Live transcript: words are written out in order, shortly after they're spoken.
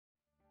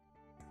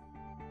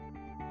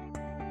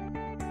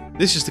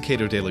This is the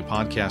Cato Daily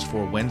Podcast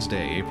for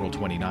Wednesday, April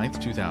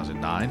 29th,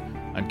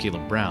 2009. I'm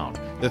Caleb Brown.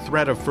 The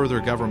threat of further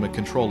government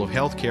control of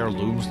healthcare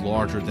looms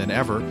larger than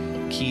ever.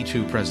 Key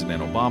to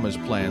President Obama's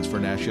plans for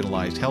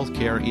nationalized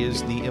healthcare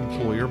is the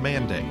employer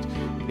mandate.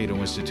 Cato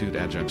Institute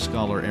adjunct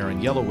scholar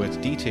Aaron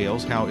Yellowith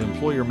details how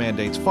employer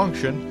mandates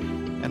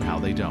function and how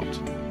they don't.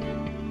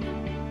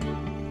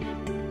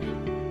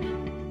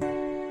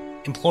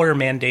 Employer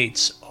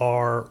mandates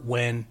are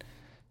when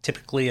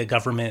typically a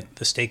government,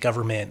 the state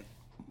government,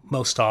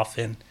 most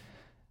often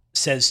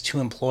says to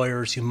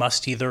employers, you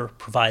must either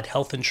provide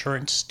health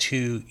insurance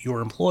to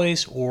your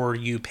employees or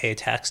you pay a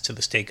tax to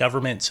the state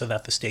government so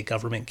that the state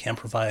government can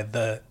provide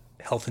the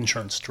health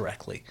insurance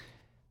directly.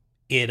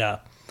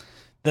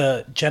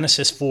 The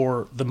genesis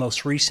for the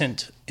most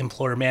recent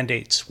employer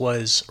mandates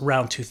was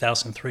around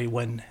 2003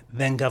 when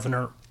then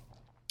Governor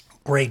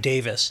Gray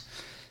Davis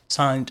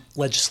signed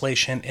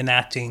legislation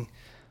enacting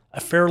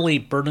a fairly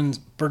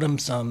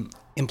burdensome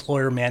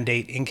employer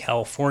mandate in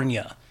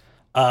California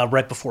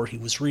right before he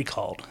was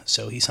recalled.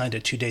 So he signed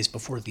it 2 days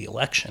before the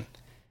election.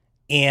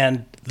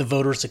 And the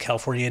voters of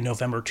California in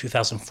November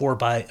 2004,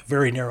 by a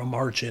very narrow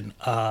margin,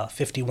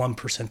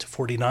 51% to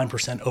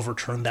 49%,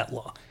 overturned that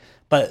law.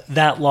 But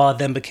that law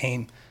then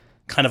became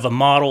kind of a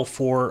model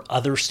for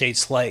other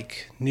states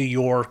like New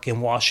York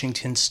and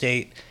Washington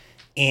State.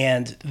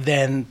 And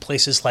then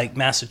places like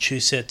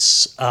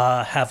Massachusetts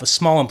have a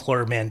small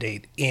employer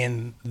mandate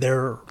in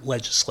their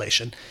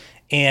legislation.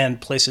 And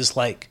places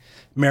like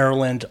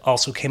Maryland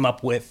also came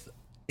up with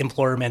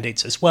employer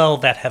mandates as well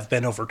that have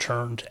been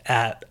overturned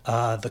at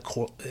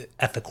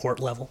the court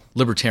level.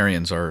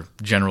 Libertarians are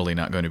generally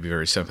not going to be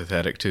very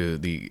sympathetic to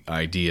the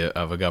idea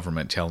of a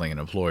government telling an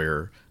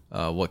employer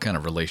what kind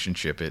of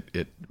relationship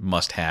it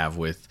must have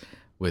with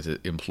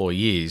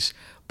employees.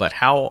 But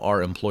how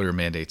are employer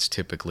mandates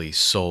typically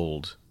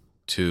sold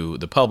to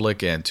the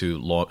public and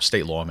to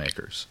state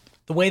lawmakers?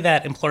 The way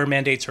that employer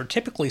mandates are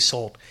typically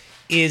sold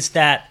is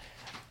that,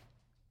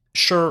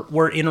 sure,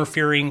 we're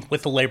interfering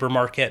with the labor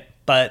market,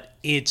 but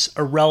it's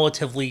a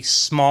relatively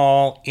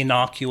small,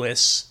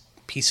 innocuous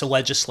piece of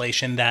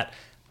legislation that,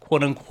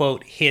 quote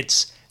unquote,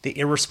 hits the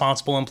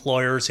irresponsible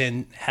employers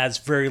and has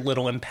very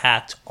little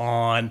impact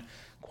on,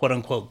 quote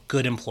unquote,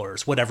 good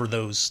employers, whatever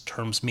those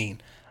terms mean.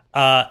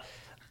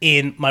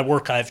 In my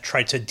work, I've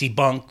tried to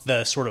debunk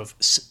the sort of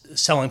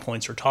selling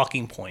points or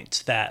talking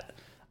points that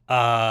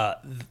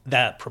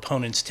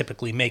proponents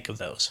typically make of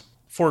those.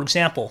 For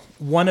example,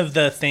 one of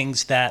the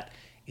things that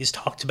is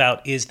talked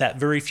about is that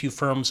very few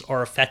firms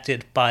are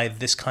affected by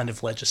this kind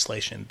of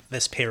legislation,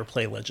 this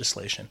pay-or-play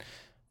legislation.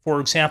 For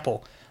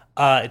example,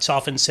 it's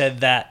often said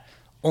that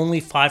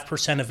only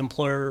 5% of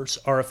employers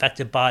are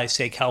affected by,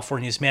 say,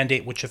 California's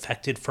mandate, which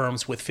affected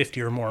firms with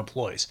 50 or more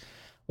employees.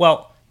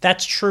 Well,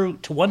 that's true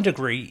to one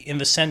degree in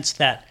the sense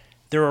that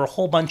there are a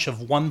whole bunch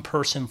of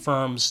one-person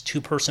firms,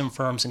 two-person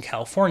firms in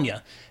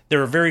California.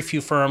 There are very few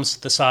firms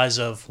the size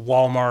of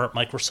Walmart,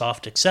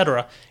 Microsoft,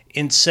 etc.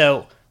 And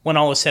so when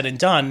all is said and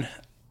done,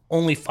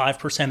 only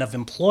 5% of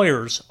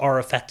employers are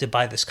affected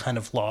by this kind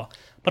of law,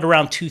 but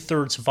around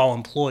 2/3 of all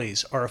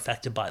employees are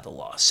affected by the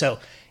law. So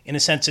in a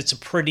sense, it's a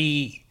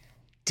pretty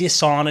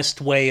dishonest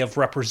way of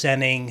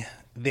representing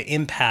the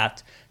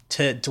impact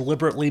to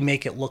deliberately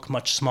make it look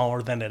much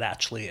smaller than it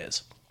actually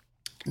is.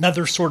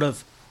 Another sort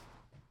of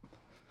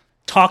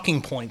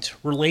talking point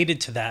related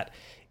to that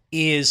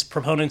is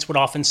proponents would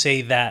often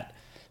say that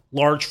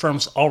large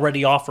firms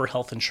already offer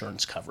health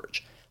insurance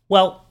coverage.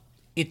 Well,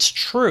 it's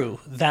true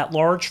that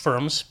large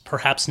firms,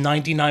 perhaps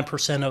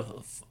 99%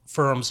 of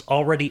firms,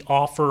 already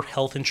offer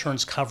health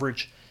insurance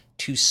coverage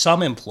to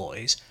some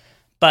employees,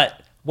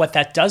 but what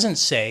that doesn't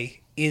say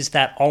is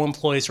that all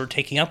employees are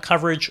taking up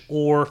coverage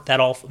or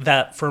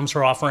that firms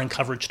are offering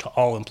coverage to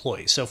all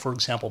employees. So, for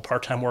example,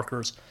 part-time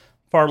workers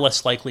far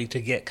less likely to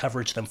get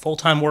coverage than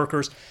full-time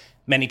workers.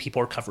 Many people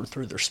are covered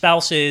through their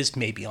spouses,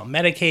 maybe on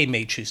Medicaid,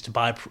 may choose to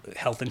buy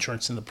health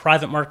insurance in the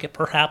private market,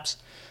 perhaps.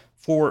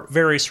 For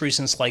various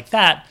reasons like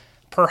that,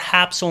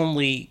 perhaps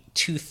only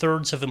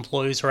 2/3 of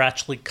employees are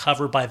actually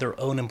covered by their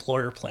own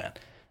employer plan.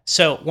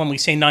 So when we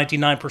say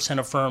 99%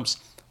 of firms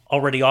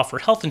already offer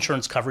health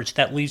insurance coverage,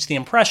 that leaves the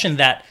impression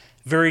that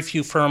very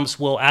few firms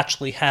will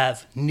actually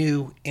have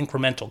new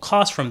incremental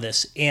costs from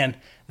this, and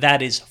that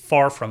is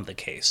far from the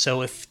case.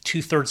 So if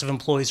 2/3 of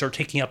employees are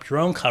taking up your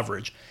own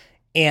coverage,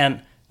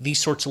 and these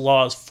sorts of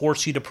laws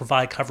force you to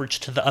provide coverage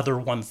to the other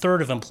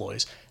 1/3 of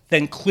employees,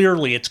 then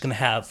clearly it's going to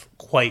have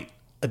quite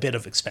a bit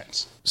of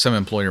expense. Some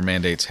employer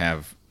mandates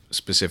have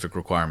specific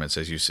requirements,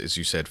 as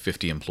you said,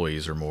 50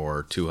 employees or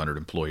more, 200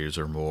 employees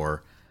or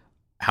more.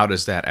 How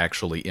does that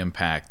actually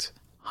impact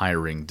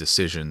hiring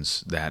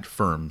decisions that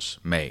firms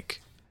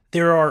make?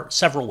 There are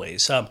several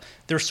ways.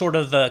 There's sort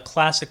of the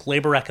classic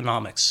labor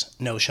economics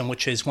notion,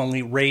 which is when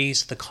we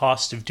raise the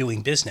cost of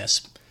doing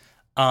business,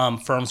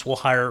 firms will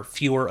hire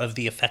fewer of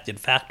the affected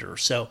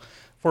factors. So,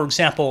 for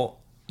example,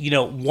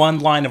 one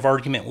line of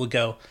argument would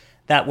go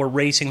that we're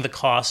raising the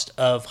cost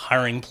of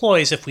hiring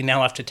employees if we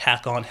now have to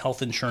tack on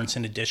health insurance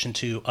in addition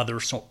to other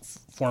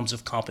forms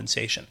of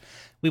compensation.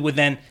 We would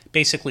then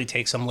basically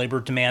take some labor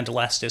demand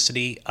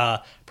elasticity,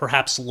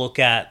 perhaps look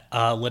at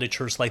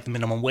literatures like the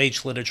minimum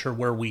wage literature,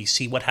 where we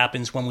see what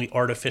happens when we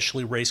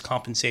artificially raise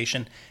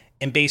compensation,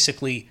 and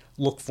basically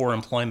look for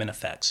employment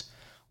effects.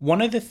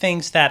 One of the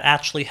things that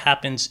actually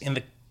happens in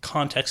the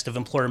context of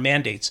employer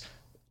mandates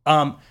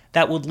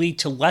that would lead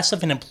to less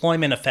of an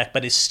employment effect,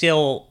 but is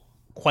still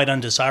quite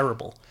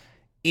undesirable,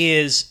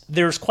 is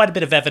there's quite a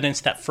bit of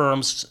evidence that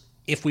firms,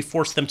 if we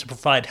force them to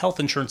provide health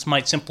insurance,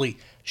 might simply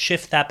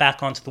shift that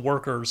back onto the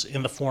workers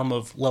in the form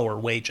of lower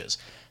wages.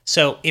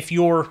 So if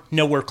you're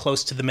nowhere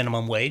close to the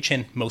minimum wage,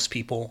 and most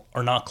people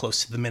are not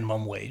close to the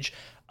minimum wage,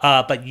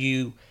 but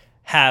you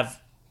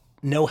have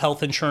no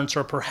health insurance,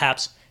 or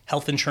perhaps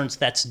health insurance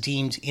that's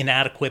deemed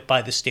inadequate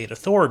by the state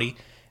authority,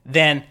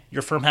 then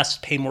your firm has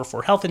to pay more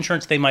for health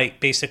insurance. They might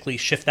basically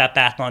shift that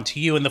back onto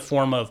you in the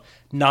form of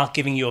not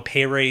giving you a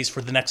pay raise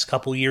for the next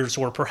couple years,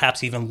 or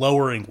perhaps even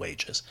lowering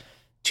wages.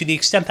 To the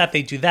extent that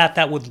they do that,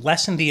 that would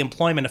lessen the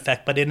employment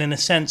effect, but in a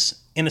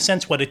sense,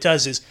 what it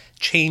does is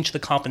change the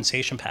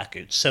compensation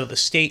package. So the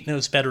state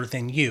knows better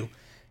than you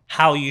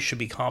how you should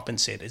be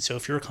compensated. So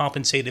if you're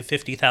compensated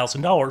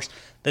 $50,000,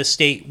 the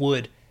state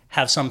would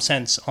have some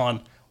sense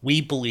on,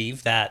 we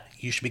believe that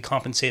you should be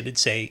compensated,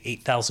 say,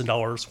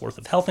 $8,000 worth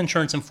of health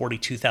insurance and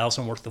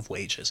 $42,000 worth of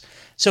wages.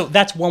 So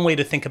that's one way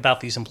to think about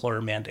these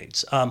employer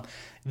mandates.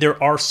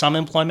 There are some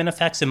employment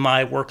effects. In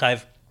my work,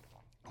 I've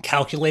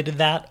calculated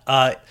that.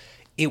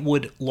 It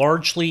would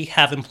largely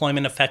have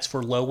employment effects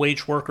for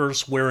low-wage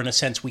workers, where, in a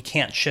sense, we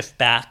can't shift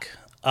back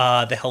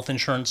the health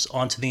insurance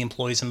onto the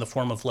employees in the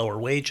form of lower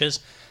wages.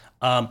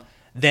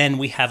 Then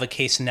we have a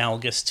case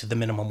analogous to the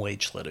minimum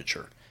wage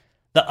literature.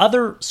 The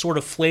other sort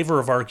of flavor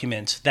of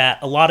argument that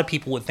a lot of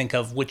people would think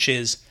of, which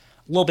is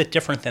a little bit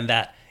different than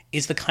that,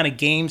 is the kind of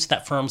games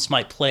that firms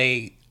might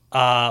play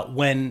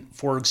when,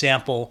 for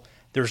example,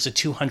 there's a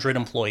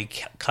 200-employee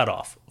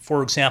cutoff.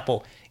 For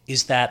example,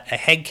 is that a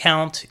head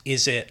count?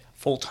 Is it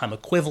full-time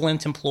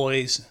equivalent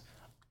employees?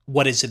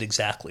 What is it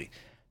exactly?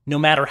 No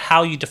matter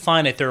how you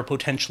define it, there are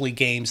potentially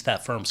games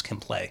that firms can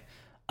play.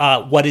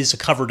 What is a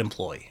covered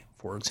employee,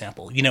 for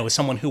example? Is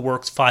someone who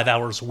works 5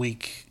 hours a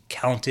week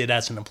counted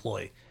as an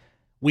employee?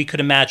 We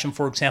could imagine,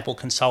 for example,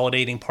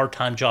 consolidating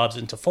part-time jobs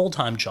into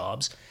full-time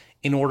jobs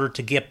in order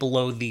to get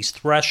below these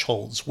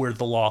thresholds where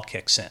the law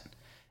kicks in.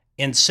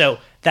 And so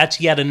that's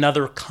yet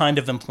another kind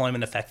of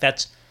employment effect.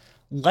 That's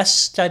less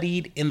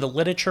studied in the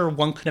literature.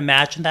 One could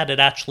imagine that it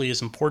actually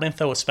is important,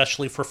 though,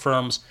 especially for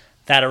firms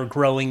that are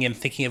growing and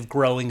thinking of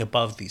growing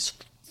above these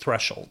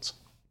thresholds.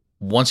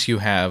 Once you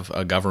have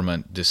a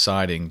government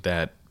deciding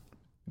that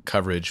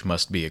coverage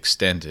must be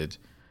extended,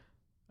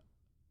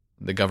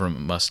 the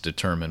government must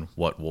determine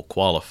what will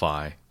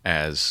qualify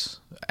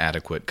as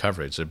adequate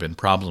coverage. There have been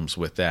problems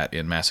with that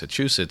in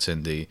Massachusetts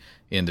in the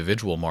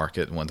individual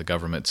market when the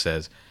government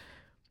says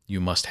you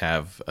must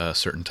have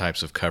certain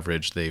types of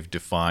coverage. They've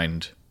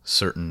defined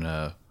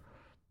certain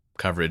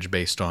coverage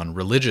based on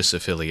religious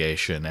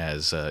affiliation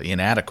as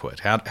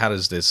inadequate. How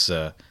does this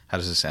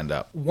end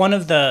up? One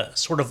of the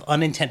sort of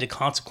unintended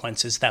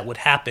consequences that would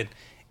happen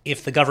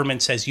if the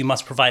government says you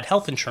must provide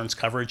health insurance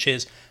coverage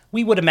is,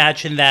 we would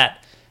imagine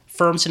that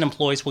firms and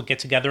employees will get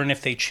together, and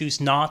if they choose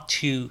not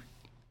to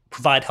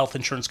provide health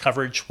insurance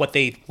coverage, what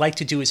they like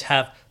to do is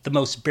have the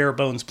most bare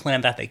bones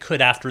plan that they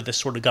could after this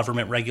sort of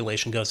government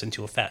regulation goes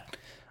into effect.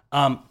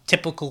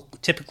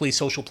 Typically,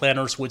 social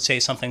planners would say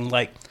something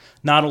like,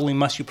 not only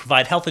must you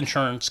provide health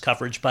insurance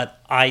coverage,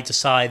 but I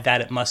decide that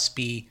it must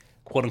be,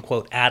 quote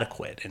unquote,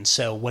 adequate. And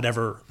so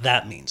whatever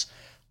that means.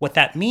 What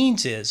that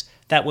means is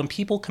that when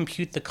people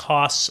compute the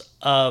costs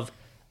of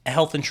a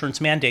health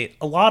insurance mandate,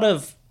 a lot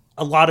of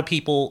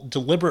people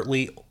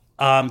deliberately,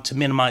 to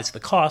minimize the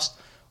cost,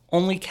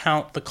 only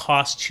count the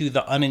cost to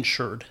the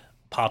uninsured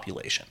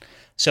population.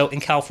 So in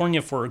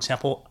California, for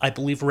example, I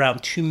believe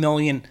around 2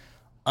 million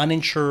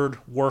uninsured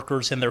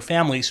workers and their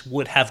families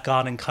would have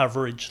gotten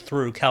coverage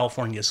through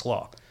California's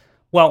law.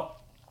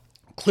 Well,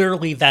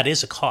 clearly that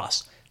is a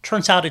cost.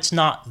 Turns out it's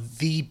not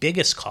the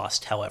biggest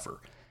cost, however.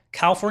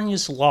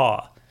 California's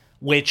law,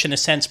 which in a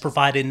sense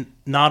provided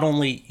not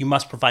only you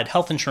must provide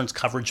health insurance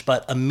coverage,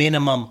 but a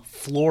minimum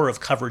floor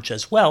of coverage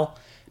as well,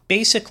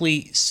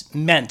 basically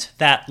meant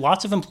that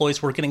lots of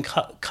employees were getting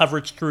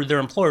coverage through their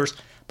employers,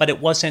 but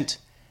it wasn't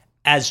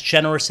as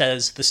generous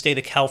as the state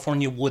of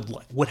California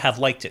would have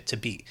liked it to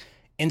be.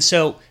 And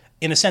so,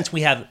 in a sense,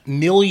 we have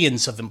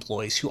millions of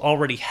employees who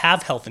already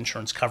have health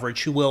insurance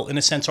coverage who will, in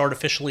a sense,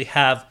 artificially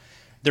have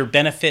their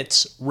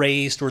benefits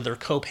raised or their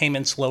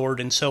co-payments lowered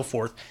and so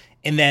forth.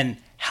 And then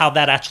how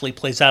that actually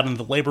plays out in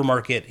the labor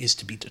market is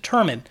to be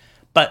determined.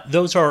 But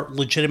those are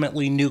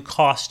legitimately new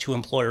costs to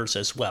employers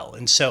as well.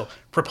 And so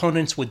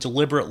proponents would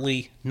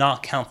deliberately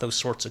not count those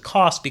sorts of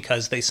costs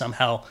because they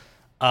somehow,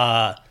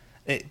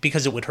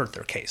 because it would hurt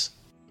their case.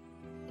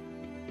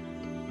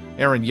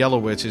 Aaron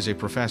Yelowitz is a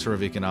professor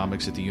of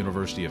economics at the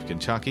University of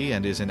Kentucky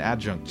and is an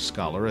adjunct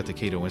scholar at the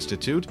Cato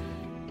Institute.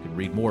 You can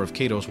read more of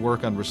Cato's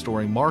work on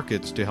restoring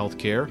markets to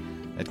healthcare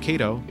at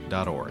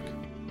cato.org.